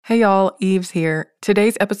Hey y'all, Eves here.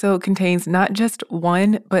 Today's episode contains not just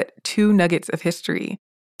one, but two nuggets of history.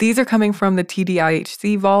 These are coming from the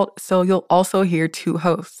TDIHC vault, so you'll also hear two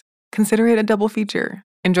hosts. Consider it a double feature.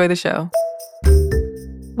 Enjoy the show.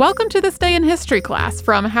 Welcome to This Day in History class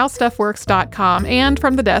from HowStuffWorks.com and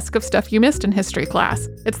from the desk of Stuff You Missed in History class.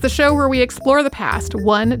 It's the show where we explore the past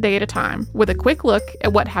one day at a time with a quick look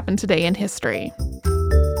at what happened today in history.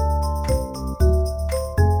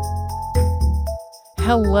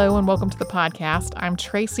 Hello and welcome to the podcast. I'm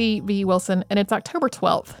Tracy V. Wilson and it's October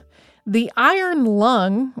 12th. The iron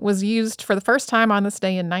lung was used for the first time on this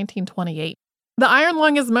day in 1928. The iron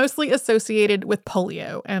lung is mostly associated with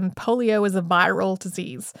polio, and polio is a viral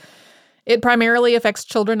disease. It primarily affects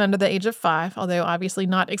children under the age of 5, although obviously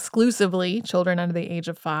not exclusively children under the age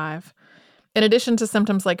of 5. In addition to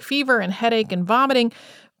symptoms like fever and headache and vomiting,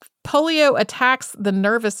 polio attacks the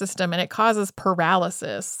nervous system and it causes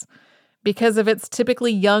paralysis. Because of its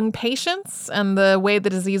typically young patients and the way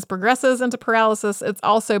the disease progresses into paralysis, it's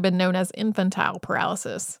also been known as infantile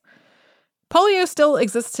paralysis. Polio still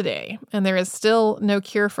exists today, and there is still no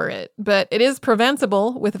cure for it, but it is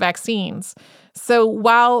preventable with vaccines. So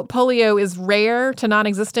while polio is rare to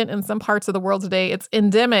non-existent in some parts of the world today, it's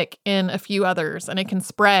endemic in a few others, and it can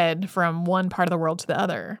spread from one part of the world to the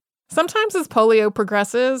other. Sometimes as polio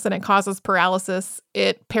progresses and it causes paralysis,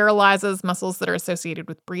 it paralyzes muscles that are associated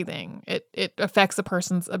with breathing. It affects a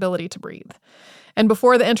person's ability to breathe. And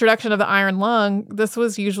before the introduction of the iron lung, this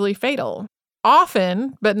was usually fatal.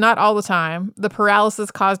 Often, but not all the time, the paralysis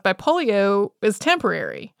caused by polio is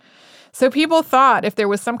temporary. So people thought if there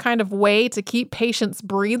was some kind of way to keep patients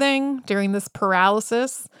breathing during this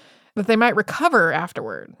paralysis, that they might recover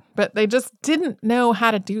afterward. But they just didn't know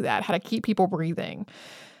how to do that, how to keep people breathing.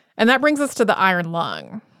 And that brings us to the iron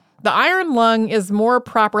lung. The iron lung is more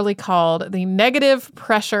properly called the negative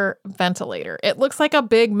pressure ventilator. It looks like a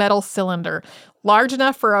big metal cylinder, large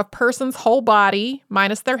enough for a person's whole body,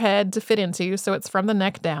 minus their head, to fit into, so it's from the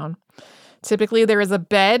neck down. Typically, there is a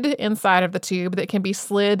bed inside of the tube that can be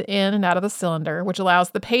slid in and out of the cylinder, which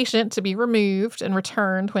allows the patient to be removed and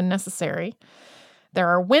returned when necessary. There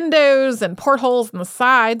are windows and portholes in the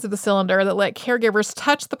sides of the cylinder that let caregivers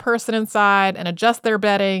touch the person inside and adjust their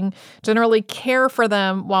bedding, generally care for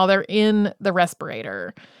them while they're in the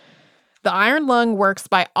respirator. The iron lung works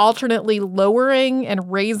by alternately lowering and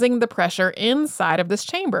raising the pressure inside of this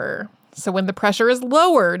chamber. So when the pressure is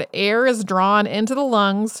lowered, air is drawn into the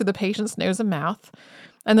lungs through the patient's nose and mouth.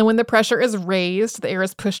 And then when the pressure is raised, the air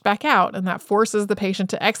is pushed back out, and that forces the patient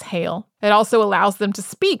to exhale. It also allows them to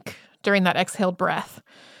speak during that exhaled breath.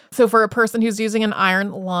 So for a person who's using an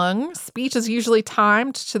iron lung, speech is usually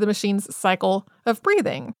timed to the machine's cycle of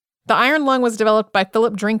breathing. The iron lung was developed by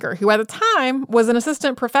Philip Drinker, who at the time was an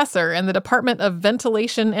assistant professor in the Department of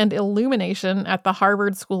Ventilation and Illumination at the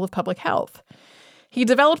Harvard School of Public Health. He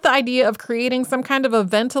developed the idea of creating some kind of a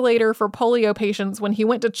ventilator for polio patients when he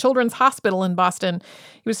went to Children's Hospital in Boston.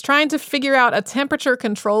 He was trying to figure out a temperature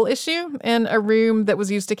control issue in a room that was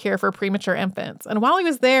used to care for premature infants. And while he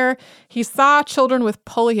was there, he saw children with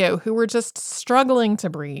polio who were just struggling to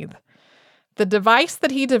breathe. The device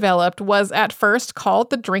that he developed was at first called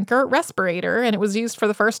the Drinker respirator, and it was used for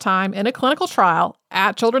the first time in a clinical trial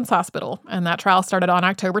at Children's Hospital. And that trial started on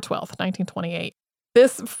October 12th, 1928.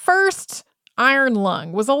 This first iron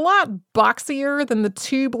lung was a lot boxier than the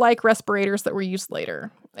tube-like respirators that were used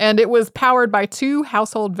later, and it was powered by 2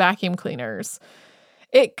 household vacuum cleaners.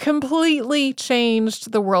 It completely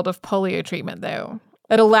changed the world of polio treatment, though.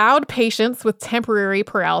 It allowed patients with temporary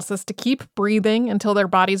paralysis to keep breathing until their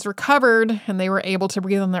bodies recovered and they were able to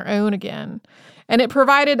breathe on their own again. And it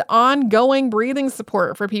provided ongoing breathing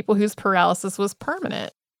support for people whose paralysis was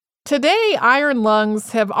permanent. Today, iron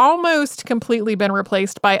lungs have almost completely been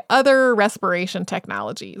replaced by other respiration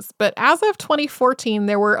technologies, but as of 2014,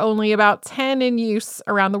 there were only about 10 in use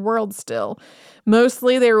around the world still.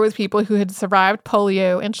 Mostly they were with people who had survived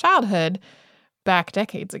polio in childhood back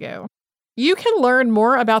decades ago. You can learn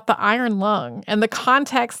more about the iron lung and the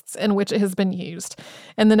contexts in which it has been used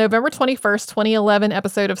in the November 21st, 2011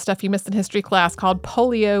 episode of Stuff You Missed in History class called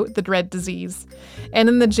Polio, the Dread Disease, and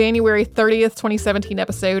in the January 30th, 2017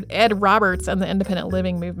 episode, Ed Roberts and the Independent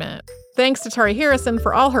Living Movement. Thanks to Tari Harrison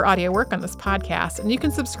for all her audio work on this podcast, and you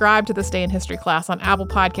can subscribe to This Day in History class on Apple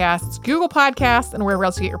Podcasts, Google Podcasts, and wherever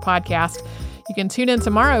else you get your podcast. You can tune in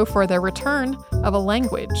tomorrow for the return of a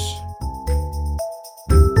language.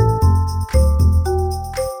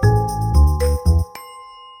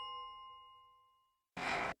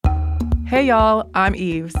 Hey y'all, I'm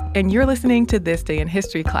Eves, and you're listening to This Day in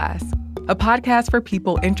History class, a podcast for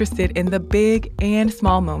people interested in the big and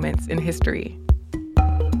small moments in history.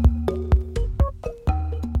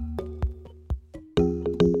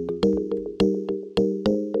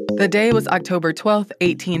 The day was October 12,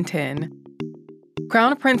 1810.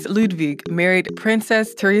 Crown Prince Ludwig married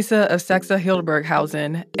Princess Theresa of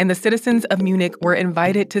Saxe-Hildburghausen, and the citizens of Munich were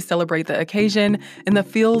invited to celebrate the occasion in the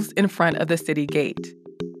fields in front of the city gate.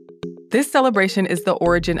 This celebration is the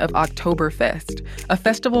origin of Oktoberfest, a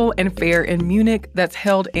festival and fair in Munich that's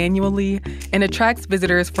held annually and attracts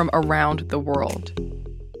visitors from around the world.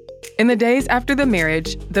 In the days after the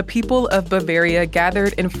marriage, the people of Bavaria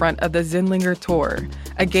gathered in front of the Zindlinger Tor,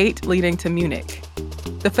 a gate leading to Munich.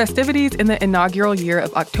 The festivities in the inaugural year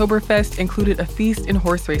of Oktoberfest included a feast and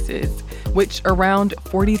horse races, which around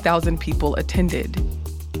 40,000 people attended.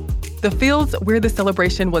 The fields where the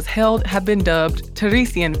celebration was held have been dubbed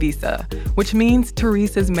Theresienwiese, which means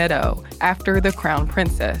Teresa's Meadow, after the crown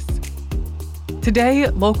princess. Today,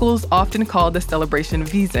 locals often call the celebration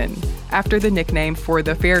Wiesen, after the nickname for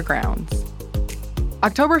the fairgrounds.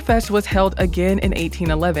 Oktoberfest was held again in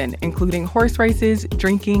 1811, including horse races,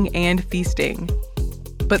 drinking, and feasting.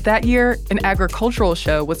 But that year, an agricultural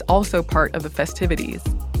show was also part of the festivities.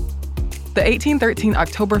 The 1813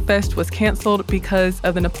 Oktoberfest was canceled because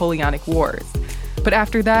of the Napoleonic Wars, but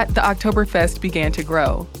after that, the Oktoberfest began to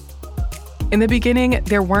grow. In the beginning,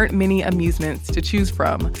 there weren't many amusements to choose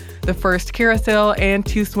from. The first carousel and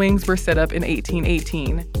 2 swings were set up in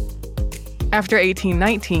 1818. After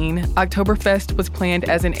 1819, Oktoberfest was planned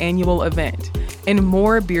as an annual event, and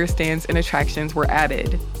more beer stands and attractions were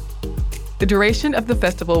added. The duration of the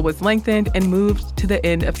festival was lengthened and moved to the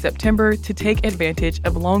end of September to take advantage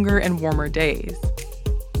of longer and warmer days.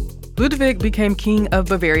 Ludwig became king of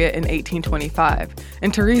Bavaria in 1825,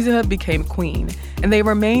 and Theresa became queen, and they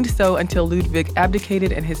remained so until Ludwig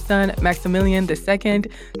abdicated and his son, Maximilian II,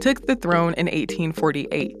 took the throne in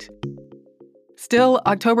 1848. Still,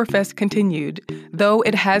 Oktoberfest continued, though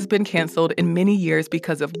it has been canceled in many years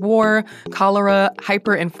because of war, cholera,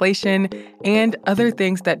 hyperinflation, and other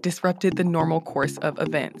things that disrupted the normal course of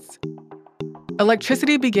events.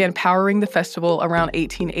 Electricity began powering the festival around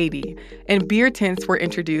 1880, and beer tents were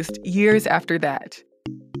introduced years after that.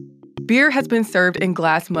 Beer has been served in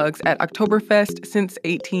glass mugs at Oktoberfest since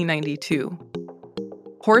 1892.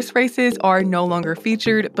 Horse races are no longer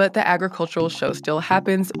featured, but the agricultural show still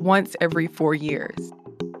happens once every 4 years.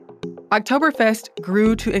 Oktoberfest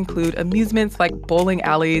grew to include amusements like bowling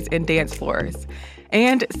alleys and dance floors.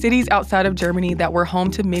 And cities outside of Germany that were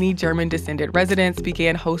home to many German-descended residents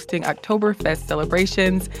began hosting Oktoberfest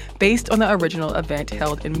celebrations based on the original event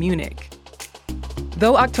held in Munich.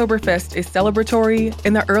 Though Oktoberfest is celebratory,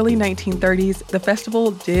 in the early 1930s, the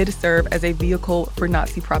festival did serve as a vehicle for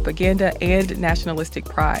Nazi propaganda and nationalistic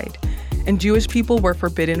pride, and Jewish people were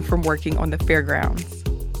forbidden from working on the fairgrounds.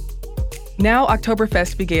 Now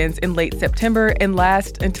Oktoberfest begins in late September and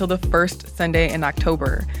lasts until the first Sunday in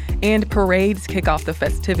October, and parades kick off the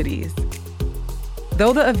festivities.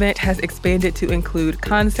 Though the event has expanded to include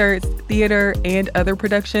concerts, theater, and other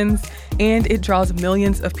productions, and it draws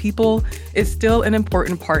millions of people, it's still an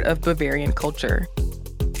important part of Bavarian culture.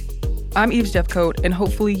 I'm Eve Jeffcoat, and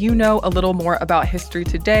hopefully you know a little more about history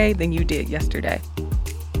today than you did yesterday.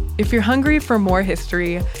 If you're hungry for more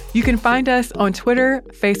history, you can find us on Twitter,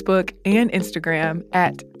 Facebook, and Instagram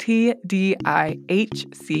at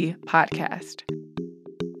TDIHC Podcast.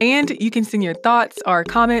 And you can send your thoughts or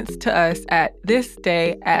comments to us at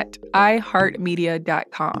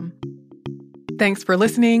thisday@iheartmedia.com. Thanks for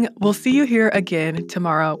listening. We'll see you here again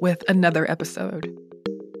tomorrow with another episode.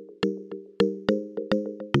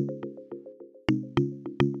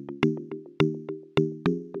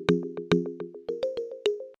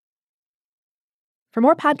 For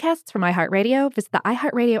more podcasts from iHeartRadio, visit the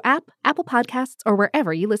iHeartRadio app, Apple Podcasts, or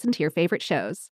wherever you listen to your favorite shows.